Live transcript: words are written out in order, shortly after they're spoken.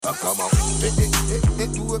Come on.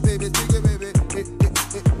 Do it, baby, take it, baby. Do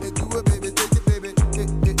it, baby, take it, baby. Do it,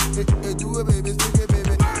 baby, take it, baby. Do it, baby.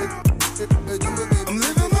 I'm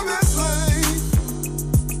living my best life.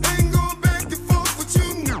 Ain't going back and forth with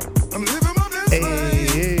you. I'm living my best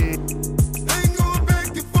life. Ain't going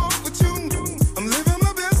back and forth with you. I'm living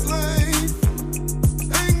my best life.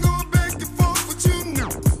 Ain't going back and forth with you.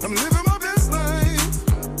 I'm living my best life.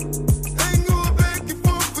 Ain't going back and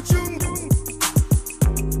forth with you.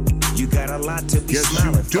 You got a lot to be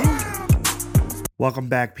smiling for. Welcome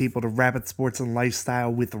back, people, to Rapid Sports and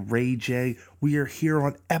Lifestyle with Ray J. We are here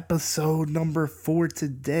on episode number 4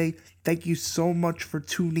 today. Thank you so much for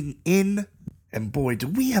tuning in. And boy, do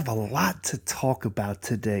we have a lot to talk about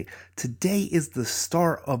today. Today is the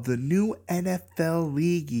start of the new NFL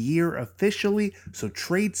league year officially, so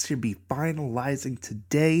trades should be finalizing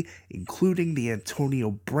today, including the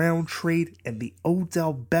Antonio Brown trade and the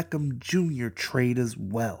Odell Beckham Jr. trade as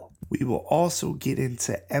well. We will also get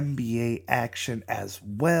into NBA action as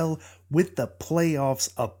well, with the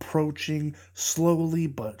playoffs approaching slowly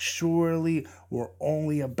but surely. We're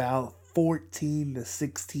only about 14 to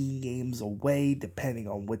 16 games away, depending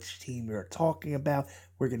on which team you're talking about.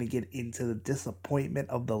 We're going to get into the disappointment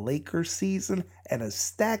of the Lakers season and a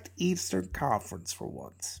stacked Eastern Conference for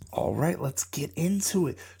once. All right, let's get into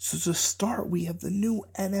it. So to start, we have the new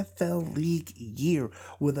NFL league year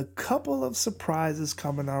with a couple of surprises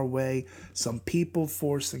coming our way, some people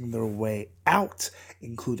forcing their way out,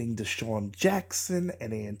 including Deshaun Jackson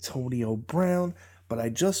and Antonio Brown. But I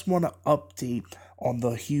just want to update on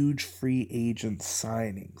the huge free agent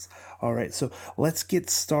signings. All right, so let's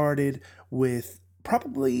get started with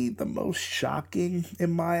probably the most shocking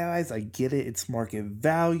in my eyes. I get it, it's market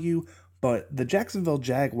value, but the Jacksonville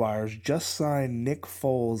Jaguars just signed Nick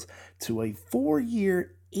Foles to a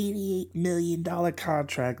 4-year, $88 million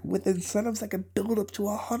contract with incentives that can build up to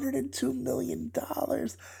 $102 million.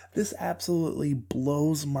 This absolutely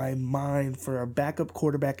blows my mind for a backup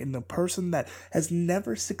quarterback and the person that has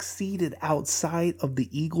never succeeded outside of the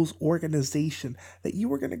Eagles organization, that you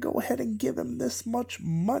were going to go ahead and give him this much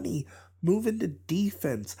money. Move into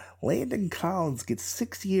defense. Landon Collins gets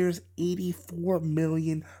 6 years, $84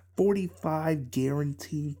 million, $45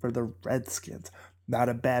 guaranteed for the Redskins. Not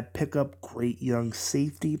a bad pickup, great young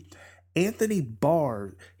safety. Anthony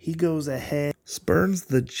Barr, he goes ahead, spurns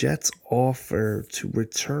the Jets' offer to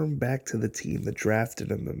return back to the team that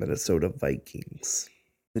drafted him, the Minnesota Vikings.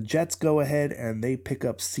 The Jets go ahead and they pick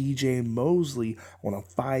up C.J. Mosley on a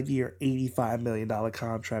 5-year, $85 million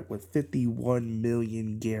contract with $51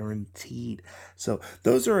 million guaranteed. So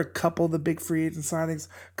those are a couple of the big free agent signings.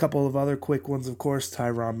 A couple of other quick ones, of course.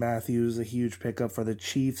 Tyrann Mathieu, a huge pickup for the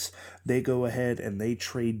Chiefs. They go ahead and they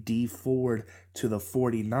trade Dee Ford to the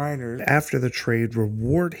 49ers. After the trade,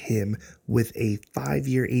 reward him with a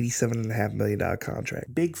 5-year, $87.5 million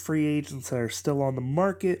contract. Big free agents that are still on the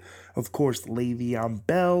market, of course, Le'Veon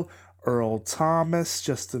Bell, Earl Thomas,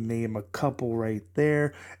 just to name a couple right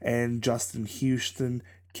there, and Justin Houston,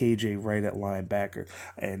 KJ Wright at linebacker,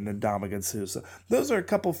 and Ndamukong Suh. So those are a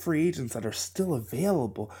couple free agents that are still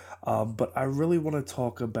available, but I really want to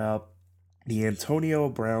talk about the Antonio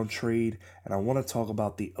Brown trade, and I want to talk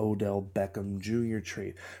about the Odell Beckham Jr.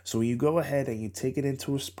 trade. So when you go ahead and you take it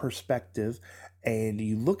into a perspective and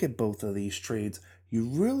you look at both of these trades, you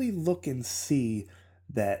really look and see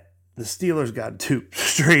that the Steelers got duped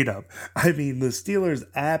straight up. I mean, the Steelers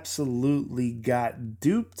absolutely got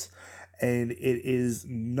duped, and it is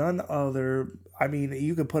none other. I mean,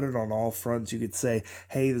 you could put it on all fronts. You could say,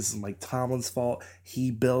 hey, this is Mike Tomlin's fault. He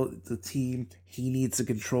built the team. He needs to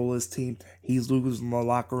control his team. He's losing the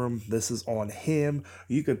locker room. This is on him.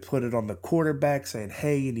 You could put it on the quarterback saying,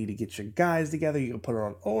 hey, you need to get your guys together. You could put it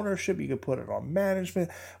on ownership. You could put it on management.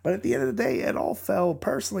 But at the end of the day, it all fell,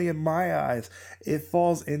 personally, in my eyes, it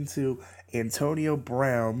falls into Antonio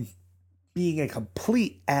Brown being a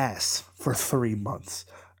complete ass for 3 months.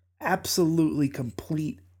 Absolutely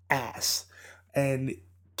complete ass. And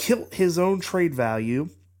killed his own trade value.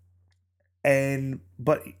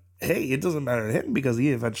 But hey, it doesn't matter to him because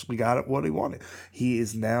he eventually got what he wanted. He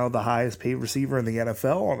is now the highest paid receiver in the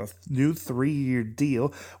NFL on a new 3-year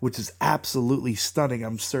deal, which is absolutely stunning.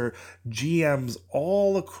 I'm sure GMs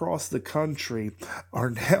all across the country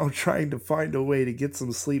are now trying to find a way to get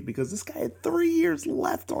some sleep because this guy had 3 years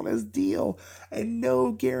left on his deal and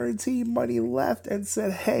no guarantee money left, and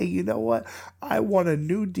said, hey, you know what? I want a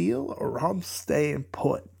new deal or I'm staying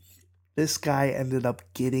put. This guy ended up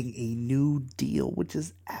getting a new deal, which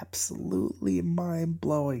is absolutely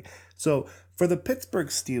mind-blowing. So for the Pittsburgh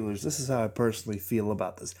Steelers, this is how I personally feel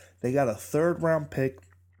about this. They got a 3rd-round pick.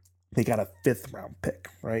 They got a 5th-round pick,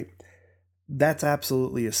 right? That's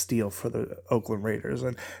absolutely a steal for the Oakland Raiders.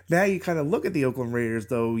 And now you kind of look at the Oakland Raiders,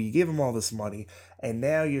 though, you give them all this money, and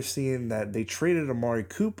now you're seeing that they traded Amari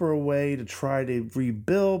Cooper away to try to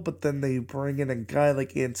rebuild, but then they bring in a guy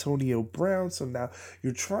like Antonio Brown. So now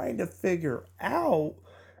you're trying to figure out.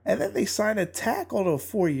 And then they sign a tackle to a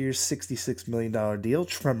 4 year, $66 million deal,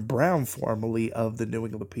 Trent Brown, formerly of the New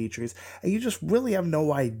England Patriots. And you just really have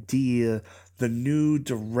no idea the new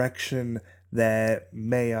direction that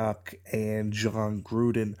Mayock and John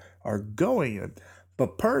Gruden are going in.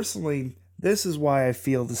 But personally, this is why I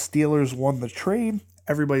feel the Steelers won the trade.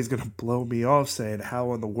 Everybody's going to blow me off saying,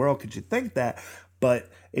 how in the world could you think that? But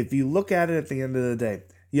if you look at it at the end of the day,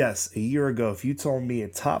 yes, a year ago, if you told me a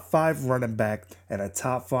top 5 running back and a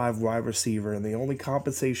top 5 wide receiver, and the only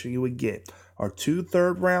compensation you would get are 2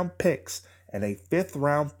 third-round picks and a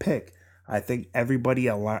 5th-round pick, I think everybody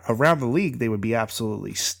around the league, they would be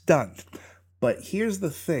absolutely stunned. But here's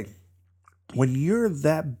the thing. When you're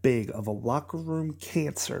that big of a locker room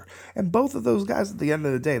cancer, and both of those guys at the end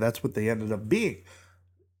of the day, that's what they ended up being,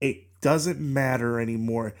 it doesn't matter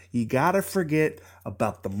anymore. You got to forget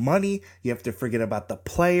about the money. You have to forget about the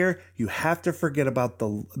player. You have to forget about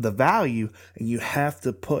the value, and you have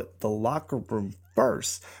to put the locker room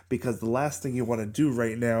first, because the last thing you want to do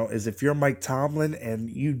right now is, if you're Mike Tomlin and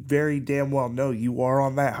you very damn well know you are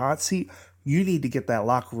on that hot seat, you need to get that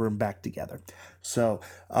locker room back together. So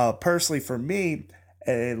personally for me,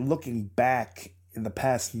 looking back in the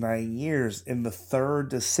past 9 years, in the 3rd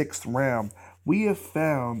to 6th round, we have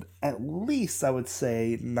found at least, I would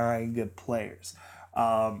say, 9 good players.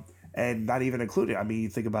 And not even included. I mean, you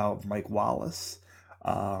think about Mike Wallace.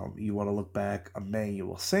 You want to look back,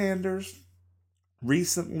 Emmanuel Sanders.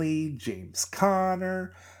 Recently, James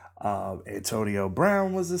Conner. Antonio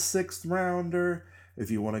Brown was a 6th rounder. If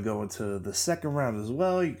you want to go into the 2nd round as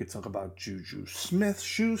well, you could talk about Juju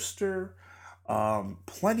Smith-Schuster.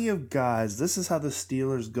 Plenty of guys. This is how the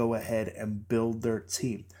Steelers go ahead and build their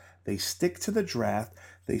team. They stick to the draft.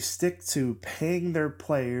 They stick to paying their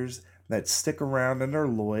players that stick around and are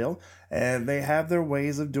loyal, and they have their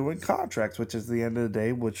ways of doing contracts, which is the end of the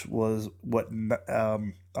day, which was what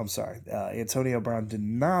Antonio Brown did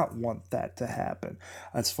not want that to happen,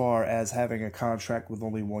 as far as having a contract with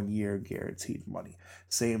only 1 year guaranteed money.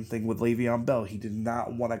 Same thing with Le'Veon Bell. He did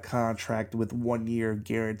not want a contract with 1 year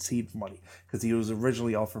guaranteed money, because he was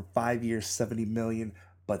originally offered 5 years, $70 million,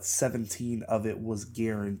 but 17 of it was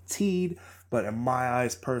guaranteed. But in my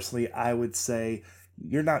eyes, personally, I would say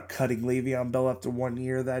you're not cutting Le'Veon Bell after 1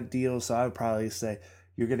 year of that deal, so I would probably say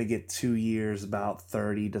you're going to get 2 years, about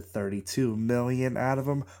 30 to 32 million out of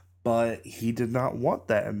him. But he did not want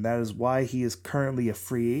that, and that is why he is currently a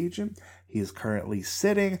free agent. He is currently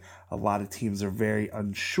sitting. A lot of teams are very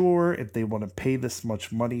unsure if they want to pay this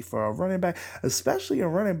much money for a running back, especially a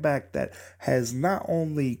running back that has not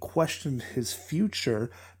only questioned his future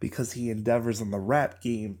because he endeavors in the rap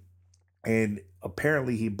game, and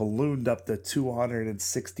apparently he ballooned up to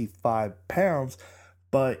 265 pounds,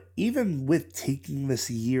 but even with taking this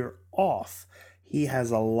year off, he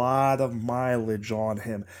has a lot of mileage on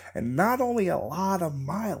him. And not only a lot of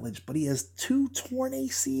mileage, but he has 2 torn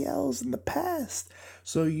ACLs in the past.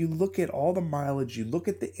 So you look at all the mileage, you look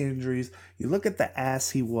at the injuries, you look at the ass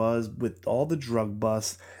he was with all the drug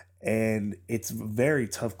busts, and it's a very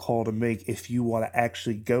tough call to make if you want to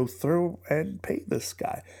actually go through and pay this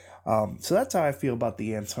guy. So that's how I feel about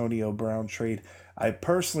the Antonio Brown trade. I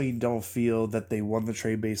personally don't feel that they won the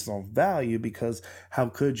trade based on value, because how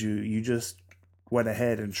could you? You just went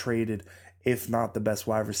ahead and traded, if not the best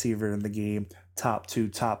wide receiver in the game, top 2,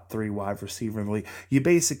 top 3 wide receiver in the league. You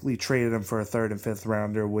basically traded him for a 3rd and 5th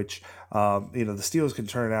rounder, which, the Steelers can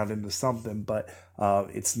turn out into something, but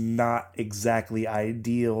it's not exactly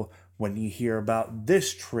ideal when you hear about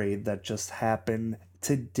this trade that just happened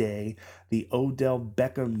today. The Odell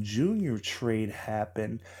Beckham Jr. trade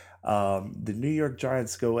happened. The New York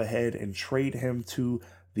Giants go ahead and trade him to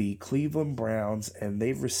the Cleveland Browns, and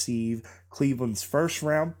they receive Cleveland's 1st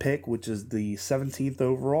round pick, which is the 17th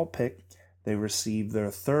overall pick. They receive their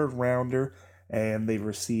 3rd rounder, and they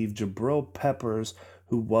receive Jabril Peppers,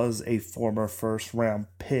 who was a former 1st round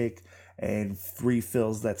pick, and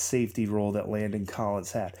refills that safety role that Landon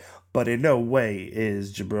Collins had. But in no way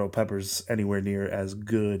is Jabril Peppers anywhere near as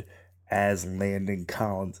good as Landon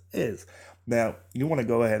Collins is. Now, you want to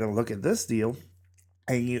go ahead and look at this deal,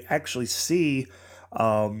 and you actually see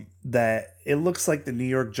that it looks like the New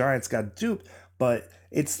York Giants got duped, but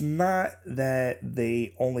it's not that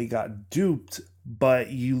they only got duped, but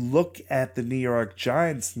you look at the New York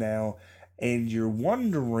Giants now, and you're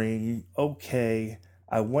wondering, okay,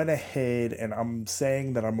 I went ahead and I'm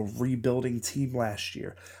saying that I'm a rebuilding team last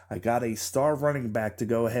year. I got a star running back to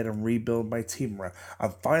go ahead and rebuild my team around.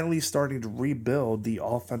 I'm finally starting to rebuild the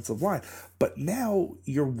offensive line. But now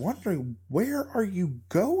you're wondering, where are you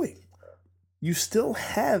going? You still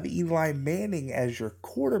have Eli Manning as your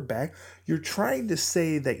quarterback. You're trying to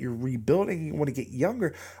say that you're rebuilding, you want to get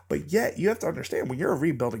younger, but yet you have to understand when you're a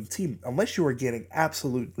rebuilding team, unless you are getting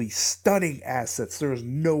absolutely stunning assets, there is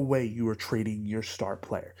no way you are trading your star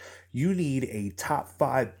player. You need a top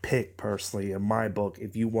 5 pick, personally, in my book,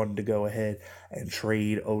 if you wanted to go ahead and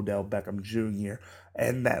trade Odell Beckham Jr.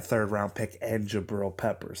 and that 3rd round pick and Jabril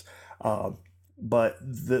Peppers. But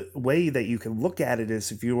the way that you can look at it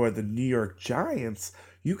is if you are the New York Giants,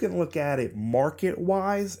 you can look at it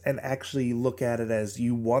market-wise and actually look at it as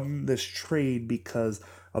you won this trade because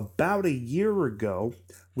about a year ago,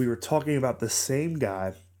 we were talking about the same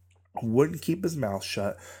guy who wouldn't keep his mouth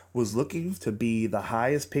shut, was looking to be the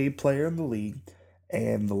highest paid player in the league,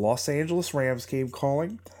 and the Los Angeles Rams came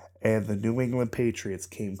calling, and the New England Patriots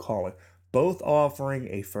came calling, both offering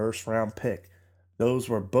a first-round pick. Those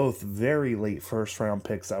were both very late first-round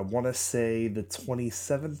picks. I want to say the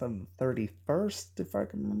 27th and the 31st, if I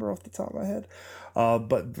can remember off the top of my head.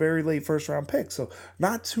 But very late first-round picks. So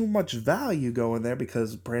not too much value going there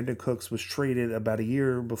because Brandon Cooks was traded about a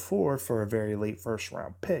year before for a very late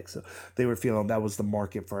first-round pick. So they were feeling that was the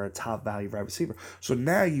market for a top-value wide receiver. So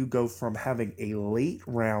now you go from having a late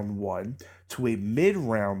round one to a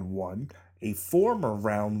mid-round one, a former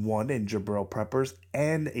round 1 in Jabril Peppers,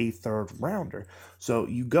 and a 3rd rounder. So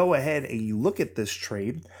you go ahead and you look at this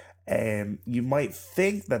trade, and you might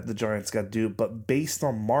think that the Giants got due, but based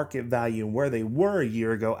on market value and where they were a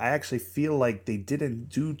year ago, I actually feel like they didn't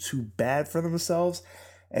do too bad for themselves.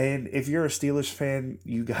 And if you're a Steelers fan,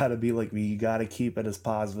 you got to be like me. You got to keep it as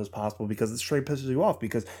positive as possible because this trade pisses you off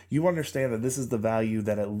because you understand that this is the value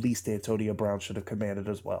that at least Antonio Brown should have commanded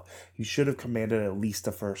as well. He should have commanded at least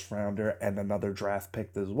a first rounder and another draft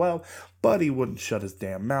pick as well, but he wouldn't shut his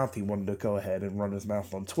damn mouth. He wanted to go ahead and run his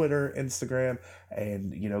mouth on Twitter, Instagram,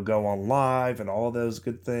 and, go on live and all those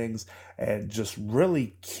good things and just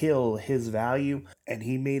really kill his value. And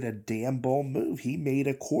he made a damn bold move. He made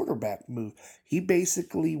a quarterback move. He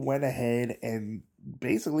basically went ahead and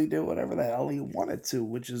basically did whatever the hell he wanted to,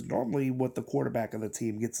 which is normally what the quarterback of the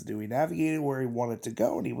team gets to do. He navigated where he wanted to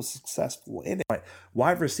go, and he was successful in it. But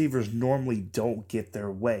wide receivers normally don't get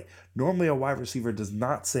their way. Normally, a wide receiver does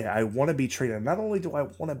not say, I want to be traded. Not only do I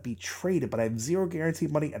want to be traded, but I have zero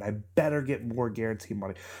guaranteed money, and I better get more guaranteed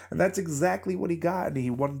money. And that's exactly what he got, and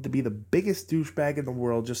he wanted to be the biggest douchebag in the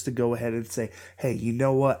world just to go ahead and say, hey, you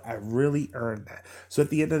know what? I really earned that. So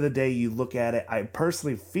at the end of the day, you look at it, I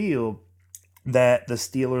personally feel that the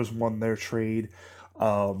Steelers won their trade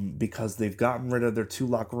because they've gotten rid of their 2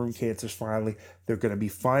 locker room cancers finally. They're going to be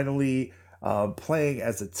finally playing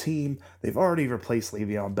as a team. They've already replaced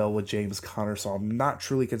Le'Veon Bell with James Conner, so I'm not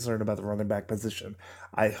truly concerned about the running back position.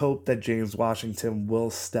 I hope that James Washington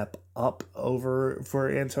will step up over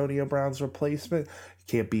for Antonio Brown's replacement.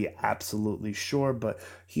 Can't be absolutely sure, but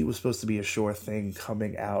he was supposed to be a sure thing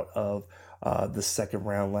coming out of the 2nd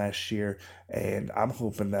round last year, and I'm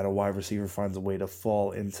hoping that a wide receiver finds a way to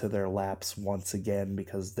fall into their laps once again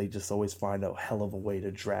because they just always find a hell of a way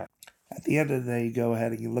to draft. At the end of the day, you go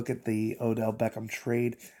ahead and you look at the Odell Beckham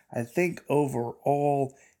trade. I think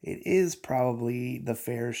overall it is probably the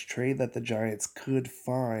fairest trade that the Giants could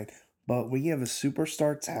find, but when you have a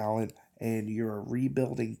superstar talent and you're a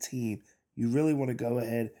rebuilding team, you really want to go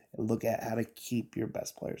ahead and look at how to keep your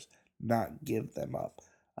best players, not give them up.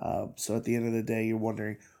 So at the end of the day, you're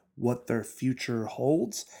wondering what their future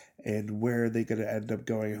holds and where they're going to end up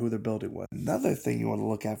going, who they're building with. Another thing you want to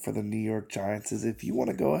look at for the New York Giants is if you want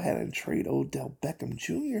to go ahead and trade Odell Beckham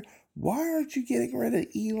Jr., why aren't you getting rid of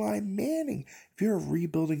Eli Manning? If you're a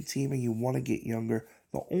rebuilding team and you want to get younger,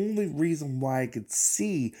 the only reason why I could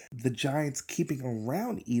see the Giants keeping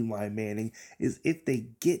around Eli Manning is if they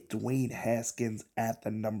get Dwayne Haskins at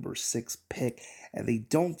the number 6 pick and they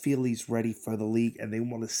don't feel he's ready for the league and they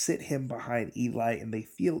want to sit him behind Eli and they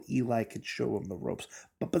feel Eli could show him the ropes.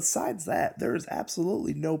 But besides that, there is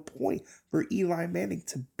absolutely no point for Eli Manning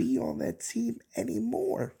to be on that team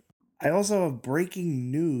anymore. I also have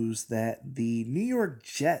breaking news that the New York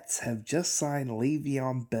Jets have just signed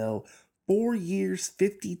Le'Veon Bell 4 years,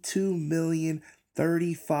 $52 million,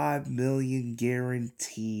 $35 million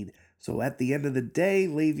guaranteed. So at the end of the day,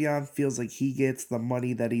 Le'Veon feels like he gets the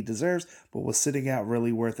money that he deserves, but was sitting out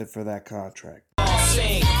really worth it for that contract.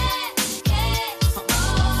 Sing.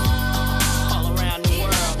 All around the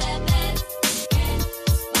world.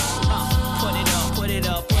 Put it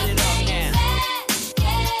up now.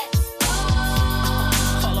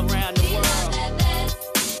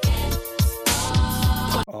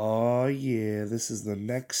 this is the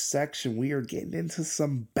next section. We are getting into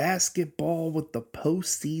some basketball with the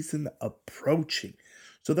postseason approaching.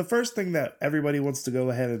 So, the first thing that everybody wants to go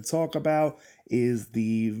ahead and talk about is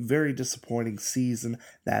the very disappointing season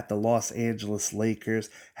that the Los Angeles Lakers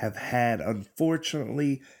have had.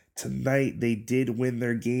 Unfortunately, tonight they did win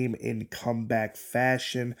their game in comeback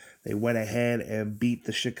fashion. They went ahead and beat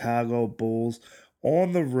the Chicago Bulls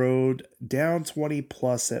on the road, down 20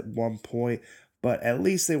 plus at one point, but at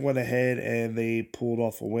least they went ahead and they pulled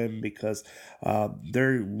off a win because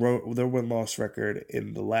their win-loss record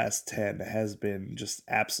in the last 10 has been just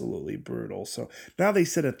absolutely brutal. So now they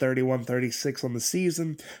sit at 31-36 on the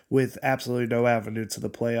season with absolutely no avenue to the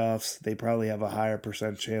playoffs. They probably have a higher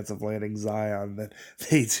percent chance of landing Zion than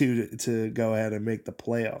they do to go ahead and make the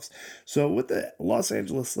playoffs. So with the Los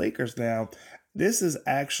Angeles Lakers now, this is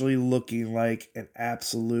actually looking like an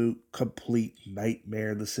absolute complete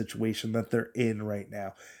nightmare, the situation that they're in right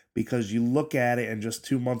now. Because you look at it, and just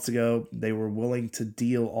 2 months ago, they were willing to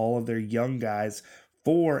deal all of their young guys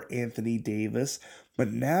for Anthony Davis.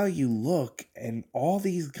 But now you look, and all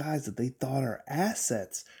these guys that they thought are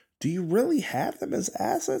assets, do you really have them as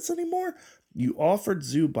assets anymore? You offered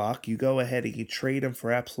Zubac, you go ahead and you trade him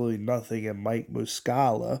for absolutely nothing, and Mike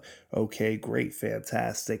Muscala. Okay, great,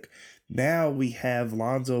 fantastic. Now we have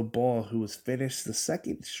Lonzo Ball, who has finished the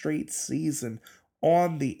second straight season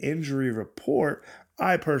on the injury report.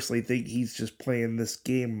 I personally think he's just playing this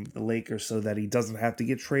game with the Lakers so that he doesn't have to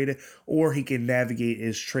get traded, or he can navigate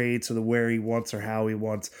his trade to the where he wants or how he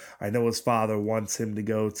wants. I know his father wants him to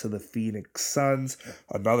go to the Phoenix Suns.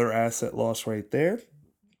 Another asset loss right there.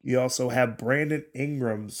 You also have Brandon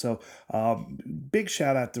Ingram. So big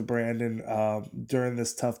shout out to Brandon during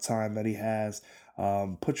this tough time that he has.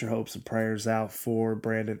 Put your hopes and prayers out for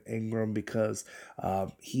Brandon Ingram because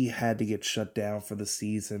he had to get shut down for the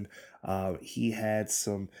season. He had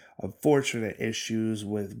some unfortunate issues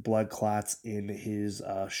with blood clots in his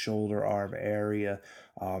shoulder arm area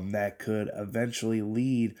that could eventually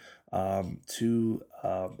lead to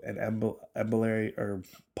an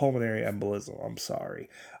pulmonary embolism. I'm sorry,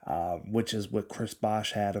 which is what Chris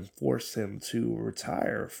Bosh had and forced him to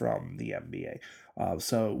retire from the NBA.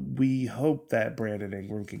 So we hope that Brandon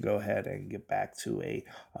Ingram can go ahead and get back to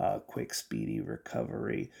a quick, speedy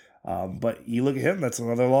recovery. But you look at him, that's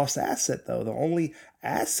another lost asset, though. The only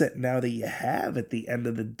asset now that you have at the end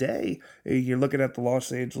of the day, you're looking at the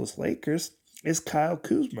Los Angeles Lakers, is Kyle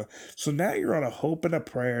Kuzma. So now you're on a hope and a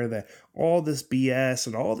prayer that all this BS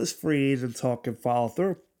and all this free agent talk can follow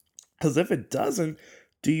through. Because if it doesn't,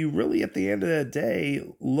 do you really, at the end of the day,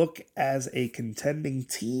 look as a contending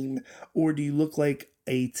team, or do you look like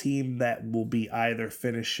a team that will be either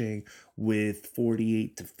finishing with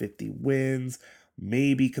 48 to 50 wins,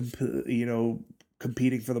 maybe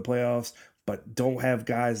competing for the playoffs, but don't have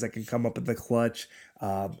guys that can come up in the clutch?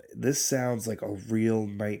 This sounds like a real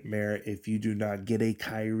nightmare if you do not get a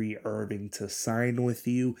Kyrie Irving to sign with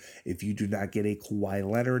you, if you do not get a Kawhi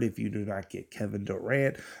Leonard, if you do not get Kevin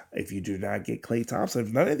Durant, if you do not get Klay Thompson.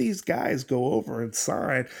 If none of these guys go over and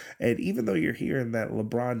sign, and even though you're hearing that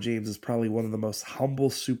LeBron James is probably one of the most humble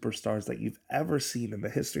superstars that you've ever seen in the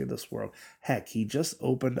history of this world, heck, he just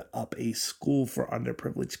opened up a school for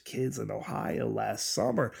underprivileged kids in Ohio last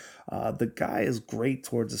summer. The guy is great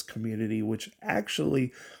towards his community, which actually,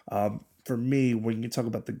 for me, when you talk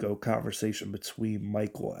about the GOAT conversation between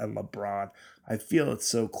Michael and LeBron, I feel it's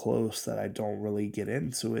so close that I don't really get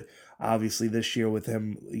into it. Obviously, this year with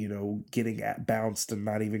him, getting bounced and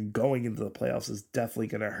not even going into the playoffs is definitely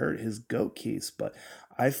going to hurt his GOAT case. But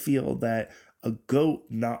I feel that a GOAT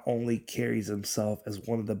not only carries himself as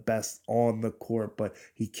one of the best on the court, but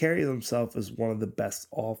he carries himself as one of the best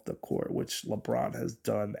off the court, which LeBron has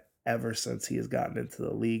done ever since he has gotten into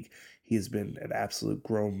the league. He has been an absolute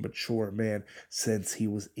grown, mature man since he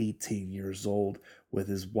was 18 years old with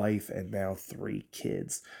his wife and now 3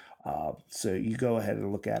 kids. So you go ahead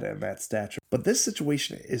and look at it in that stature. But this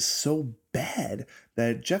situation is so bad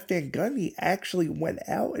that Jeff Van Gundy actually went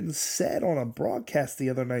out and said on a broadcast the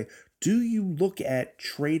other night, do you look at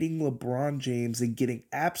trading LeBron James and getting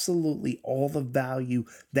absolutely all the value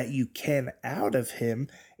that you can out of him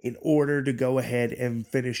in order to go ahead and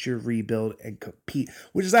finish your rebuild and compete?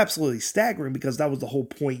 Which is absolutely staggering because that was the whole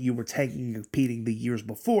point you were tanking and competing the years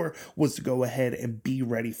before, was to go ahead and be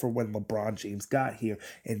ready for when LeBron James got here.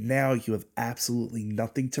 And now you have absolutely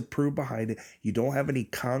nothing to prove behind it. You don't have any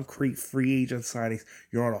concrete free agent signings.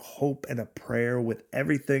 You're on a hope and a prayer with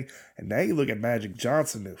everything. And now you look at Magic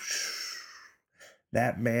Johnson.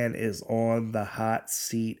 That man is on the hot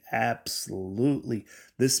seat. Absolutely.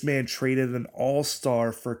 This man traded an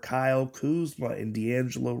all-star for Kyle Kuzma and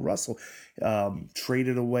D'Angelo Russell.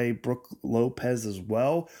 Traded away Brooke Lopez as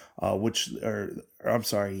well, or I'm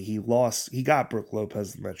sorry, he got Brooke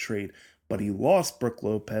Lopez in that trade, but he lost Brooke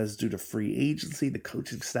Lopez due to free agency. The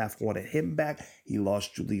coaching staff wanted him back. He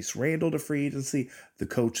lost Julius Randle to free agency. The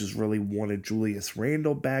coaches really wanted Julius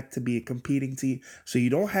Randle back to be a competing team. So you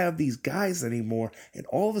don't have these guys anymore, and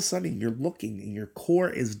all of a sudden you're looking and your core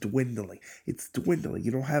is dwindling. It's dwindling.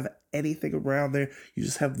 You don't have anything around there. You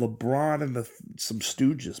just have LeBron and some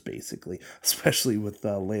stooges, basically, especially with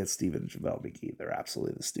Lance Stevens and JaVale McGee. They're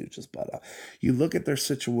absolutely the stooges. But you look at their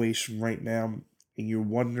situation right now, and you're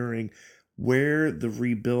wondering where the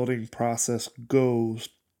rebuilding process goes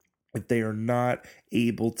if they are not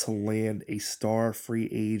able to land a star free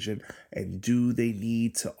agent, and do they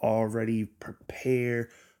need to already prepare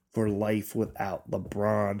for life without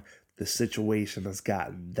LeBron? The situation has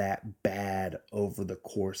gotten that bad over the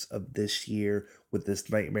course of this year with this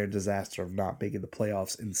nightmare disaster of not making the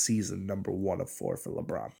playoffs in season number 1 of 4 for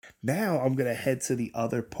LeBron. Now I'm going to head to the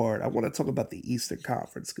other part. I want to talk about the Eastern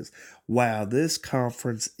Conference because, wow, this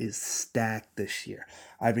conference is stacked this year.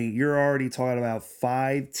 I mean, you're already talking about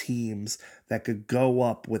 5 teams that could go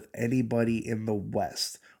up with anybody in the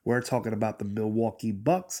West. We're talking about the Milwaukee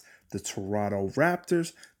Bucks, the Toronto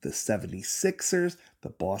Raptors, the 76ers, the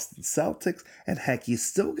Boston Celtics, and heck, you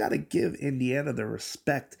still got to give Indiana the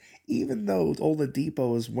respect. Even though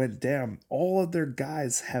Oladipo has went down, all of their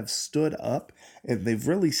guys have stood up and they've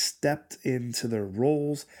really stepped into their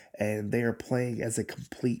roles, and they are playing as a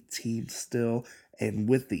complete team still. And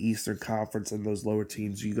with the Eastern Conference and those lower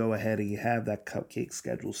teams, you go ahead and you have that cupcake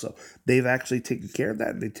schedule. So they've actually taken care of that,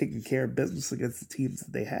 and they've taken care of business against the teams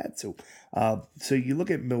that they had to. So you look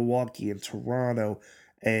at Milwaukee and Toronto,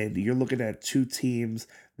 and you're looking at 2 teams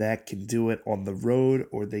that can do it on the road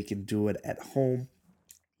or they can do it at home.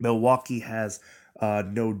 Milwaukee has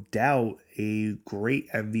no doubt a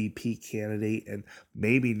great MVP candidate, and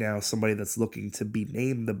maybe now somebody that's looking to be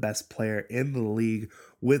named the best player in the league,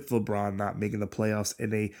 with LeBron not making the playoffs,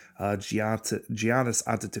 in a Giannis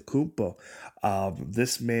Antetokounmpo.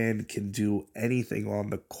 This man can do anything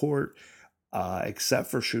on the court,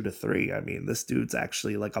 except for shoot a three. I mean, this dude's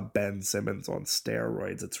actually like a Ben Simmons on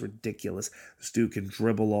steroids. It's ridiculous. This dude can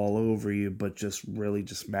dribble all over you, but just really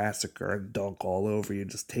just massacre and dunk all over you,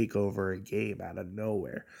 just take over a game out of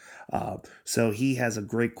nowhere. So he has a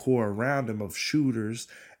great core around him of shooters,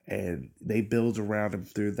 and they build around him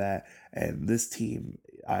through that. And this team,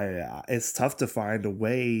 it's tough to find a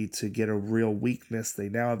way to get a real weakness. They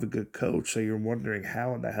now have a good coach, so you're wondering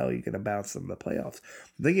how in the hell you're going to bounce them in the playoffs.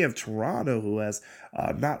 Then you have Toronto, who has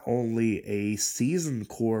not only a seasoned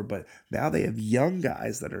core, but now they have young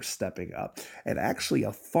guys that are stepping up. And actually,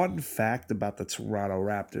 a fun fact about the Toronto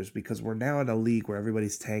Raptors, because we're now in a league where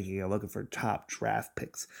everybody's tanking and looking for top draft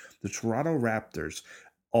picks. The Toronto Raptors,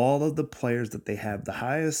 all of the players that they have, the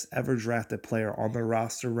highest ever drafted player on their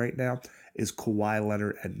roster right now is Kawhi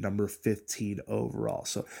Leonard at number 15 overall.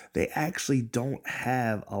 So they actually don't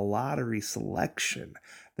have a lottery selection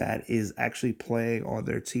that is actually playing on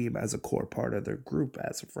their team as a core part of their group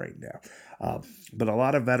as of right now. But a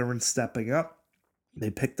lot of veterans stepping up.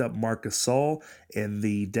 They picked up Marc Gasol in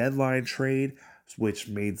the deadline trade, which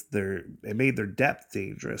made their depth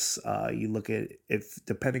dangerous. You look at, if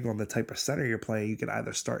depending on the type of center you're playing, you can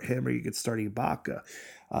either start him or you could start Ibaka.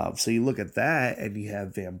 So you look at that, and you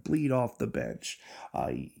have Van Vliet off the bench.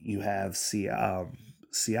 You have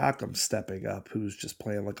Siakam stepping up, who's just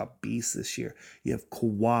playing like a beast this year. You have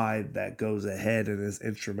Kawhi that goes ahead and is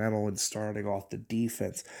instrumental in starting off the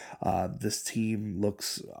defense. This team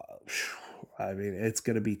looks. I mean, it's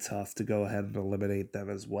going to be tough to go ahead and eliminate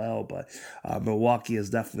them as well. But Milwaukee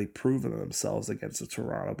has definitely proven themselves against the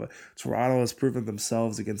Toronto. But Toronto has proven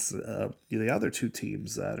themselves against the other 2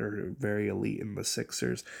 teams that are very elite in the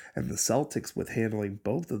Sixers and the Celtics, with handling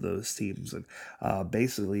both of those teams. And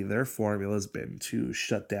basically, their formula has been to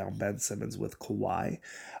shut down Ben Simmons with Kawhi.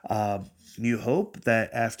 You hope that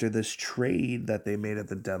after this trade that they made at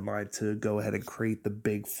the deadline to go ahead and create the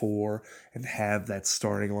Big Four and have that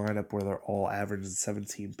starting lineup where they're all averaging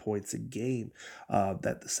 17 points a game,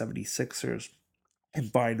 that the 76ers can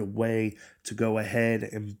find a way to go ahead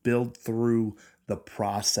and build through the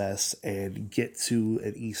process and get to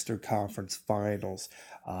an Eastern Conference Finals.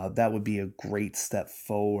 That would be a great step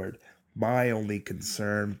forward. My only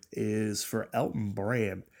concern is for Elton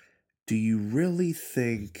Brand. Do you really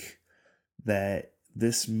think that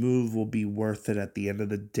this move will be worth it at the end of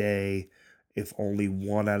the day if only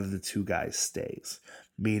one out of the two guys stays,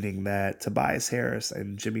 meaning that Tobias Harris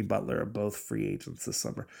and Jimmy Butler are both free agents this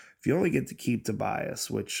summer. If you only get to keep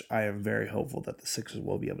Tobias, which I am very hopeful that the Sixers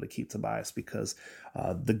will be able to keep Tobias because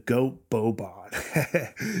the GOAT Boban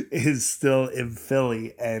is still in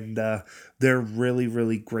Philly, and they're really,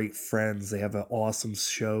 really great friends. They have an awesome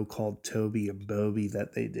show called Toby and Bobby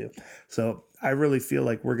that they do. So I really feel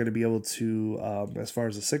like we're going to be able to, as far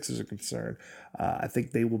as the Sixers are concerned, I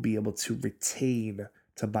think they will be able to retain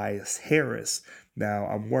Tobias Harris. Now,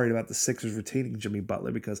 I'm worried about the Sixers retaining Jimmy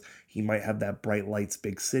Butler because he might have that bright lights,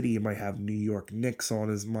 big city. He might have New York Knicks on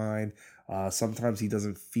his mind. Sometimes he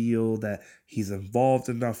doesn't feel that he's involved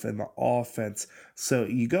enough in the offense. So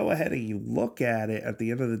you go ahead and you look at it at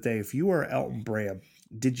the end of the day. If you are Elton Brand,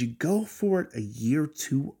 did you go for it a year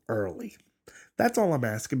too early? That's all I'm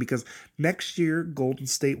asking, because next year Golden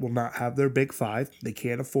State will not have their big five. They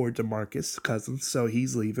can't afford DeMarcus Cousins, so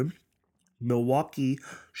he's leaving. Milwaukee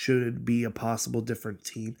should be a possible different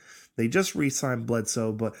team. They just re-signed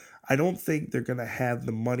Bledsoe, but I don't think they're going to have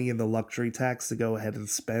the money and the luxury tax to go ahead and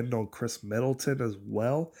spend on Chris Middleton as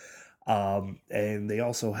well. And they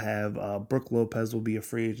also have Brook Lopez will be a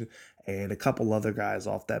free agent, and a couple other guys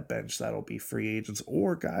off that bench that'll be free agents,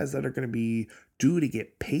 or guys that are going to be due to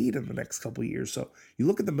get paid in the next couple of years. So you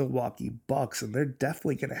look at the Milwaukee Bucks, and they're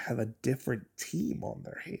definitely going to have a different team on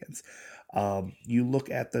their hands. You look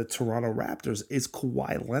at the Toronto Raptors, is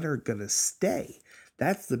Kawhi Leonard going to stay?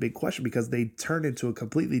 That's the big question, because they turn into a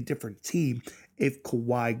completely different team if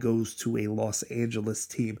Kawhi goes to a Los Angeles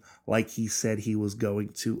team like he said he was going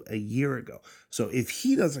to a year ago. So if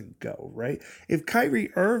he doesn't go, right? If Kyrie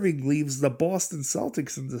Irving leaves the Boston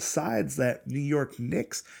Celtics and decides that New York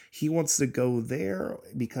Knicks, he wants to go there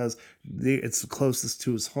because it's the closest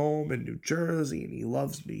to his home in New Jersey, and he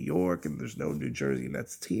loves New York, and there's no New Jersey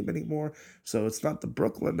Nets team anymore. So it's not the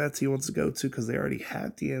Brooklyn Nets he wants to go to because they already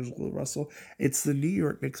have D'Angelo Russell. It's the New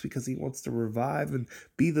York Knicks because he wants to revive and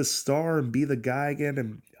be the star and be the guy again,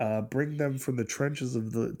 and bring them from the trenches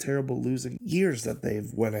of the terrible losing years that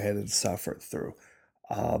they've went ahead and suffered through.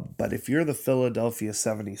 But if you're the Philadelphia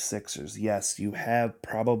 76ers, yes, you have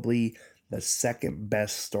probably the second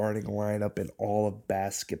best starting lineup in all of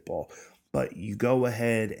basketball. But you go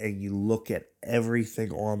ahead and you look at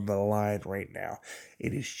everything on the line right now.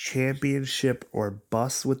 It is championship or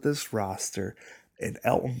bust with this roster. And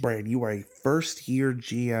Elton Brand, you are a first-year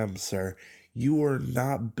GM, sir. You are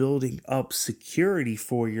not building up security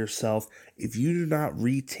for yourself if you do not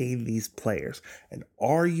retain these players. And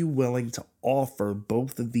are you willing to offer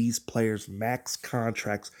both of these players max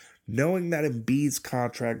contracts, knowing that Embiid's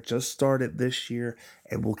contract just started this year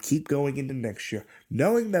and will keep going into next year,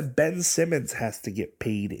 knowing that Ben Simmons has to get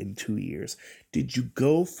paid in 2 years? Did you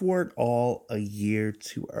go for it all a year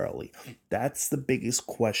too early? That's the biggest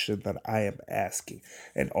question that I am asking.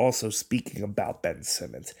 And also, speaking about Ben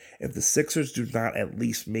Simmons, if the Sixers do not at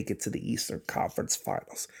least make it to the Eastern Conference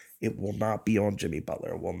Finals, it will not be on Jimmy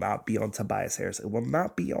Butler. It will not be on Tobias Harris. It will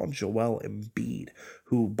not be on Joel Embiid,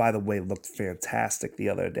 who, by the way, looked fantastic the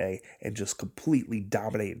other day and just completely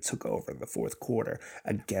dominated and took over in the fourth quarter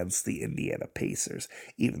against the Indiana Pacers,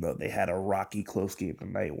 even though they had a rocky close game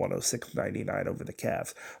tonight, 106-99 over the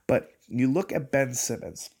Cavs. But you look at Ben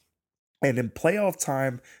Simmons, and in playoff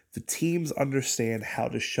time, the teams understand how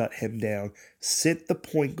to shut him down, sit the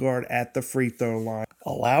point guard at the free throw line,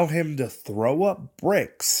 allow him to throw up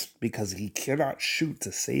bricks because he cannot shoot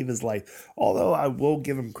to save his life. Although I will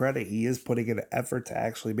give him credit, he is putting in an effort to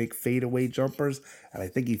actually make fadeaway jumpers, and I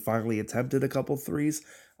think he finally attempted a couple threes.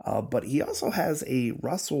 But he also has a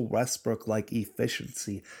Russell Westbrook-like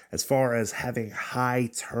efficiency as far as having high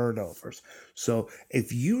turnovers. So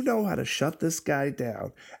if you know how to shut this guy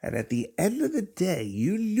down, and at the end of the day,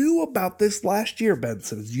 you knew about this last year, Ben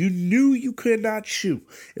Simmons, you knew you could not shoot.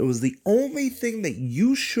 It was the only thing that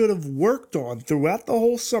you should have worked on throughout the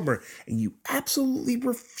whole summer, and you absolutely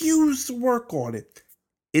refused to work on it.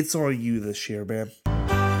 It's on you this year, man.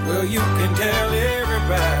 Well, you can tell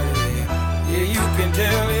everybody. Yeah, you can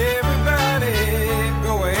tell everybody.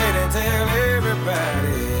 Go ahead and tell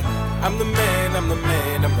everybody. I'm the man, I'm the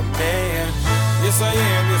man, I'm the man. Yes, I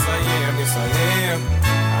am, yes, I am, yes, I am.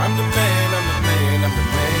 I'm the man, I'm the man, I'm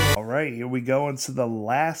the man. All right, here we go into the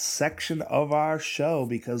last section of our show,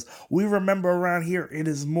 because we remember around here it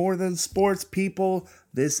is more than sports, people.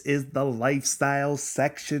 This is the lifestyle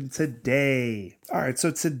section today. All right,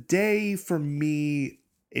 so today for me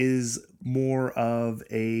is more of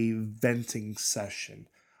a venting session.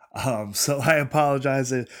 So I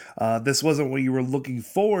apologize if this wasn't what you were looking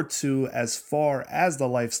forward to as far as the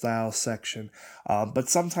lifestyle section. But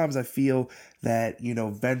sometimes I feel that,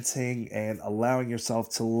 venting and allowing yourself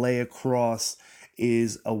to lay across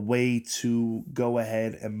is a way to go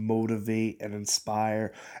ahead and motivate and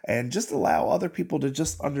inspire and just allow other people to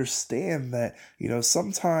just understand that,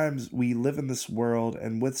 sometimes we live in this world,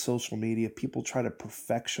 and with social media, people try to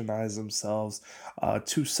perfectionize themselves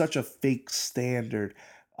to such a fake standard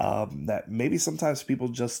that maybe sometimes people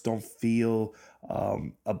just don't feel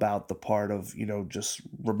about the part of, just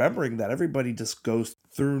remembering that everybody just goes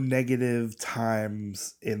through negative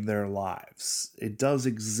times in their lives. It does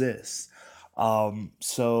exist.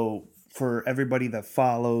 So for everybody that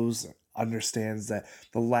follows, understands that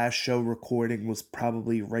the last show recording was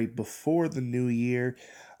probably right before the new year.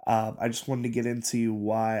 I just wanted to get into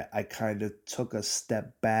why I kind of took a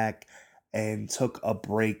step back and took a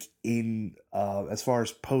break in as far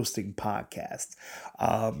as posting podcasts.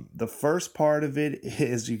 The first part of it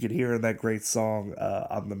is, you can hear in that great song,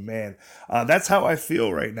 I'm the Man. That's how I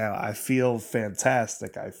feel right now. I feel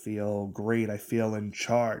fantastic. I feel great. I feel in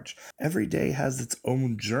charge. Every day has its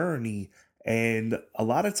own journey. And a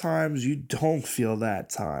lot of times you don't feel that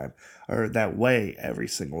time or that way every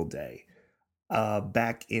single day.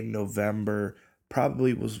 Back in November,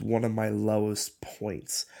 probably was one of my lowest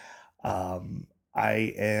points. Um,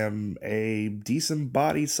 I am a decent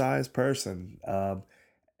body size person.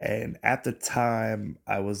 And at the time,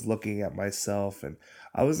 I was looking at myself and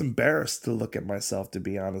I was embarrassed to look at myself, to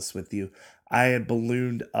be honest with you. I had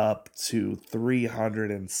ballooned up to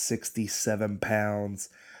 367 pounds,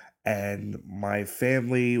 and my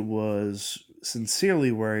family was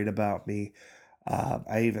sincerely worried about me.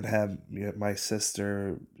 I even had, my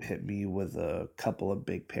sister hit me with a couple of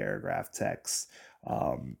big paragraph texts,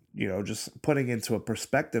 just putting into a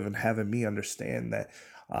perspective and having me understand that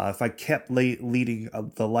if I kept leading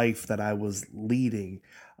the life that I was leading,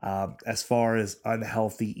 as far as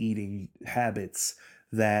unhealthy eating habits,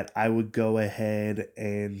 that I would go ahead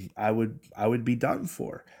and I would be done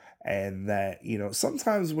for. And that,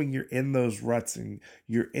 sometimes when you're in those ruts and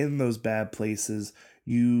you're in those bad places,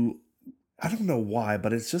 you I don't know why,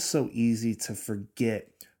 but it's just so easy to forget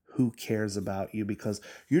who cares about you because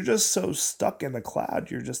you're just so stuck in the cloud.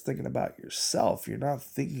 You're just thinking about yourself. You're not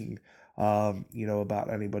thinking, about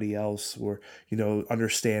anybody else, or,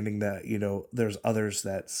 understanding that, there's others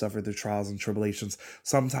that suffer the trials and tribulations.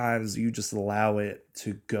 Sometimes you just allow it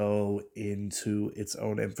to go into its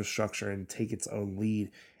own infrastructure and take its own lead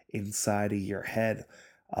inside of your head.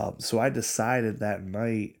 So I decided that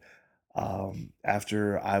night,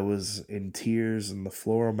 after I was in tears on the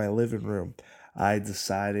floor of my living room, I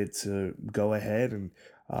decided to go ahead and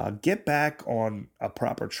get back on a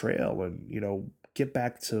proper trail and, get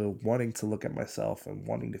back to wanting to look at myself and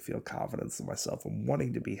wanting to feel confidence in myself and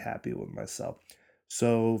wanting to be happy with myself.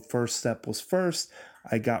 So, first step was first,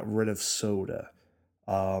 I got rid of soda.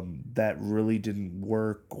 That really didn't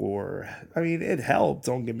work, or I mean, it helped,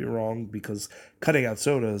 don't get me wrong, because cutting out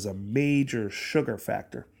soda is a major sugar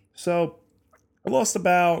factor. So, I lost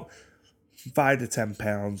about 5 to 10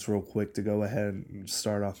 pounds real quick to go ahead and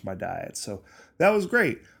start off my diet. So that was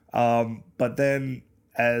great. But then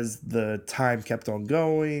as the time kept on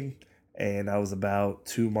going and I was about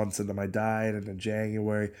 2 months into my diet, and in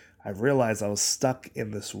January, I realized I was stuck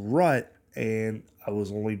in this rut, and I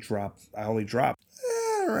only dropped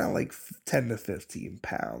around like 10 to 15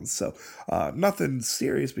 pounds. So nothing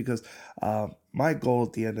serious, because my goal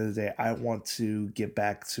at the end of the day, I want to get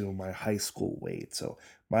back to my high school weight. So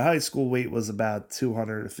my high school weight was about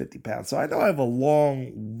 250 pounds. So I know I have a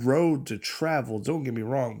long road to travel, don't get me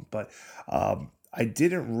wrong, but I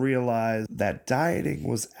didn't realize that dieting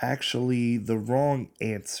was actually the wrong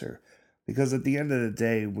answer. Because at the end of the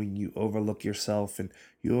day, when you overlook yourself and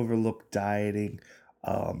you overlook dieting,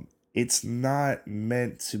 it's not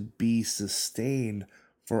meant to be sustained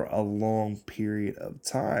for a long period of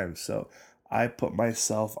time. So I put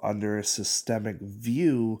myself under a systemic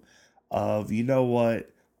view of,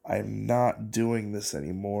 what, I'm not doing this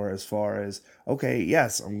anymore. As far as, okay,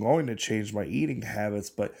 yes, I'm going to change my eating habits,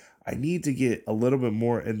 but I need to get a little bit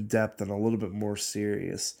more in depth and a little bit more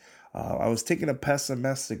serious. I was taking a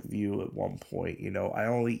pessimistic view at one point. I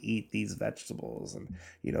only eat these vegetables, and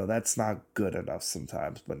that's not good enough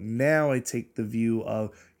sometimes. But now I take the view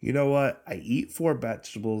of, what, I eat four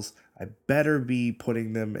vegetables. I better be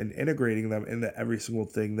putting them and integrating them into every single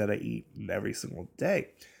thing that I eat every single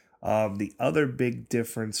day. The other big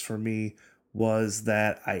difference for me was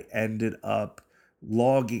that I ended up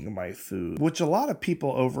logging my food, which a lot of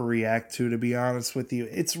people overreact to be honest with you.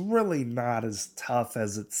 It's really not as tough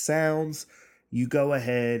as it sounds. you go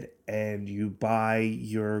ahead and you buy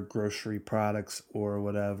your grocery products or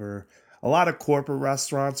whatever. A lot of corporate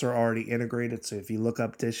restaurants are already integrated. So if you look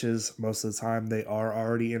up dishes, most of the time they are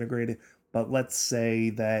already integrated. But let's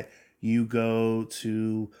say that you go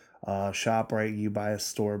to ShopRite, you buy a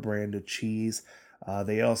store branded cheese.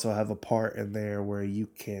 They also have a part in there where you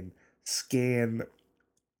can scan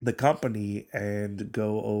the company and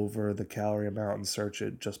go over the calorie amount and search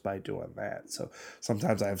it just by doing that. So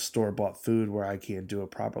sometimes I have store bought food where I can't do it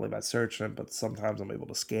properly by searching it, but sometimes I'm able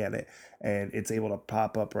to scan it and it's able to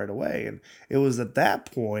pop up right away. And it was at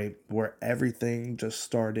that point where everything just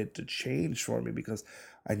started to change for me because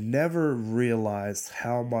I never realized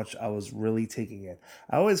how much I was really taking in.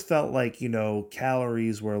 I always felt like,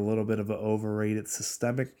 calories were a little bit of an overrated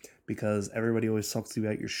systemic because everybody always talks to you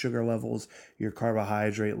about your sugar levels, your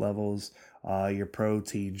carbohydrate levels, your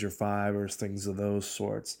proteins, your fibers, things of those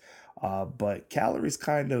sorts. But calories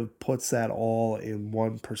kind of puts that all in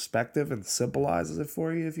one perspective and symbolizes it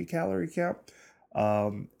for you if you calorie count.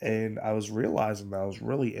 And I was realizing that I was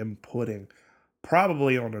really inputting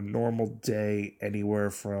probably on a normal day anywhere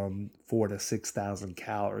from 4 to 6,000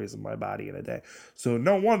 calories in my body in a day. So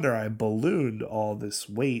no wonder I ballooned all this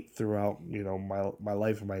weight throughout my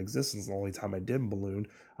life and my existence. The only time I didn't balloon,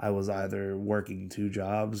 I was either working 2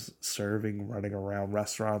 jobs, serving, running around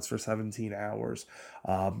restaurants for 17 hours,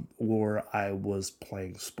 or I was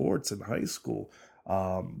playing sports in high school.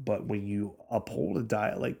 But when you uphold a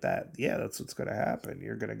diet like that, yeah, that's what's going to happen.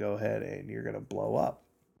 You're going to go ahead and you're going to blow up.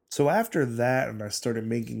 So after that, and I started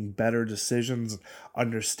making better decisions,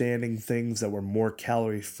 understanding things that were more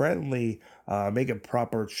calorie friendly, making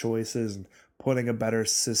proper choices, and putting a better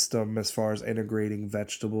system as far as integrating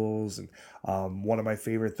vegetables. And one of my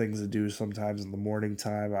favorite things to do sometimes in the morning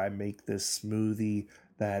time, I make this smoothie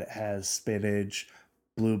that has spinach,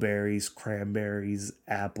 blueberries, cranberries,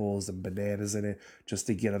 apples, and bananas in it, just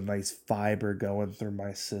to get a nice fiber going through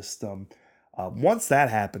my system. Once that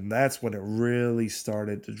happened, that's when it really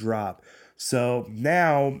started to drop. So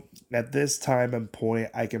now, at this time and point,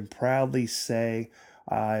 I can proudly say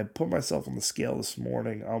I put myself on the scale this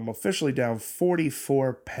morning. I'm officially down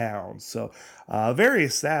 44 pounds. So, very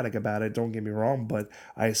ecstatic about it, don't get me wrong, but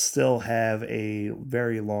I still have a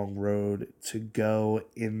very long road to go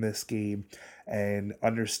in this game. And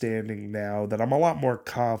understanding now that I'm a lot more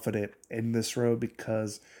confident in this road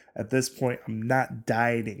because at this point, I'm not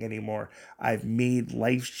dieting anymore. I've made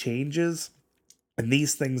life changes, and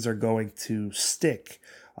these things are going to stick.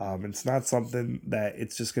 It's not something that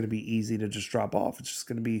it's just going to be easy to just drop off. It's just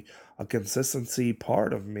going to be a consistency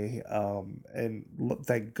part of me. And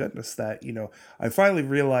thank goodness that, I finally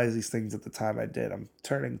realized these things at the time I did. I'm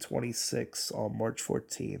turning 26 on March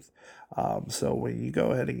 14th. So when you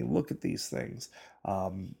go ahead and you look at these things,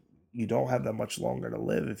 you don't have that much longer to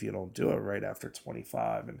live if you don't do it right after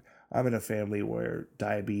 25. And I'm in a family where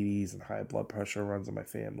diabetes and high blood pressure runs in my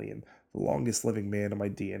family, and the longest living man in my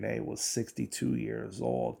DNA was 62 years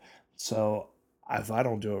old. So if I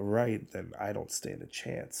don't do it right, then I don't stand a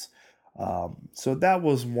chance. So that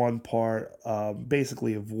was one part,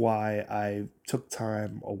 basically, of why I took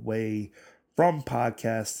time away from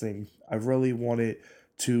podcasting. I really wanted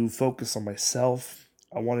to focus on myself.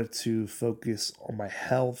 I wanted to focus on my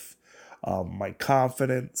health, my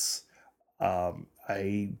confidence.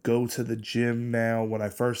 I go to the gym now. When I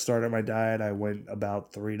first started my diet, I went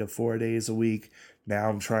about 3 to 4 days a week. Now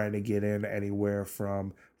I'm trying to get in anywhere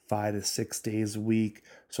from 5 to 6 days a week.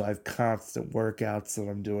 So I have constant workouts that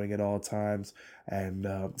I'm doing at all times. And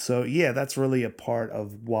so, yeah, that's really a part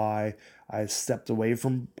of why I stepped away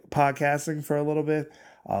from podcasting for a little bit.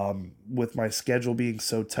 With my schedule being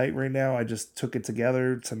so tight right now, I just took it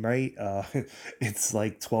together tonight. It's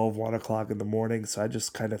like 1 o'clock in the morning, so I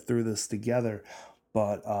just kind of threw this together.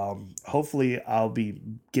 But hopefully, I'll be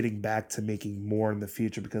getting back to making more in the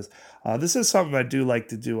future because this is something I do like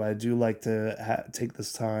to do. I do like to take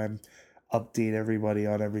this time, update everybody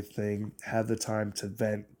on everything, have the time to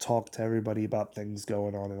vent, talk to everybody about things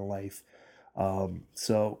going on in life.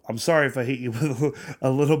 So I'm sorry if I hit you with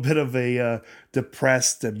a little bit of a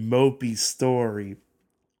depressed and mopey story.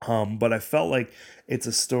 But I felt like it's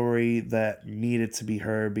a story that needed to be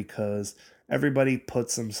heard because everybody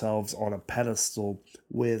puts themselves on a pedestal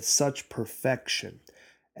with such perfection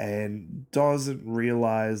and doesn't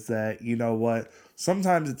realize that,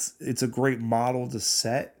 sometimes it's a great model to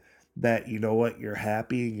set, that you're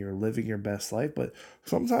happy and you're living your best life, but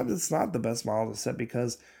sometimes it's not the best model to set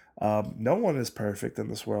because no one is perfect in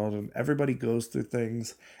this world, and everybody goes through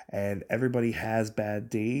things, and everybody has bad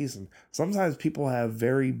days, and sometimes people have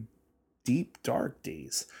very deep, dark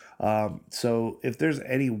days. So if there's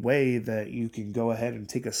any way that you can go ahead and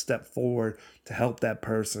take a step forward to help that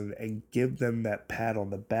person and give them that pat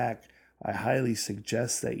on the back, I highly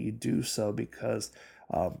suggest that you do so, because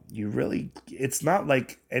you really, it's not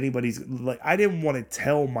like anybody's, like, I didn't want to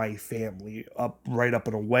tell my family right up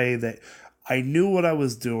in a way that I knew what I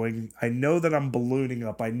was doing. I know that I'm ballooning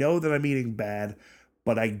up. I know that I'm eating bad,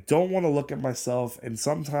 but I don't want to look at myself. And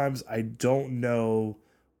sometimes I don't know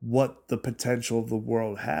what the potential of the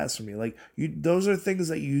world has for me. Like, those are things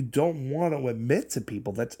that you don't want to admit to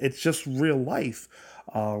people. It's just real life.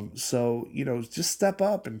 So, just step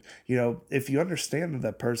up, and, if you understand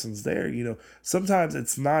that person's there, sometimes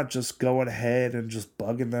it's not just going ahead and just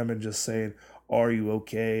bugging them and just saying, are you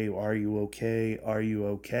okay? Are you okay? Are you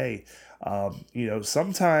okay?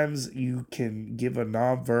 Sometimes you can give a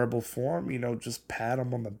nonverbal form, just pat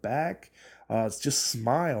them on the back. Just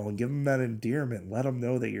smile and give them that endearment. Let them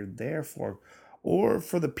know that you're there for them. Or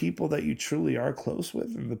for the people that you truly are close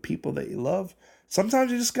with and the people that you love,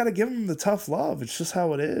 sometimes you just got to give them the tough love. It's just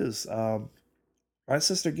how it is. My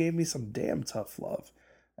sister gave me some damn tough love,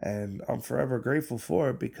 and I'm forever grateful for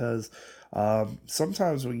it, because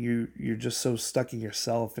sometimes when you're just so stuck in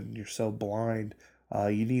yourself and you're so blind,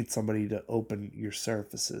 you need somebody to open your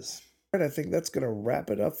surfaces. And I think that's going to wrap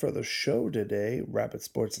it up for the show today. Rapid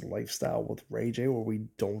Sports and Lifestyle with Ray J, where we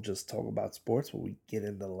don't just talk about sports, but we get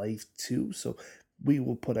into life too. So we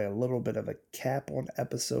will put a little bit of a cap on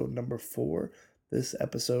episode number 4. This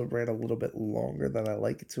episode ran a little bit longer than I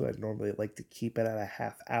like it to. I'd normally like to keep it at a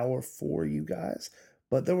half hour for you guys,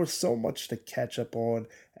 but there was so much to catch up on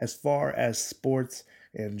as far as sports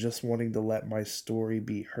and just wanting to let my story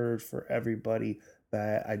be heard for everybody,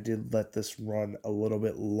 that I did let this run a little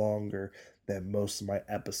bit longer than most of my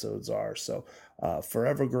episodes are. So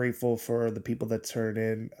forever grateful for the people that tune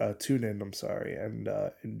in, and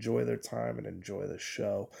enjoy their time and enjoy the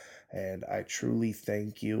show. And I truly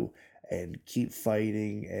thank you, and keep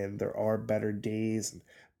fighting, and there are better days. And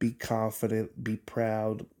be confident, be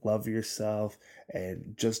proud, love yourself,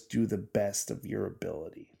 and just do the best of your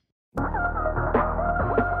ability. Get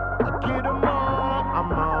 'em all,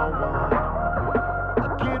 I'm on one.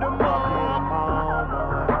 Get 'em all, I'm on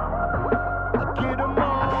one. Get 'em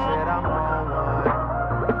all, I said I'm on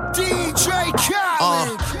one. DJ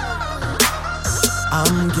Khaled.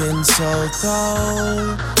 I'm getting so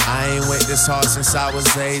cold. I ain't wait this hard since I was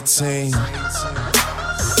 18.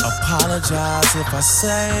 Apologize if I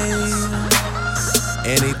say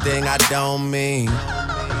anything I don't mean.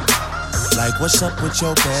 Like, what's up with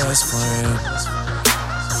your best friend?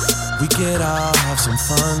 We could all have some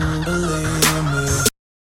fun, believe.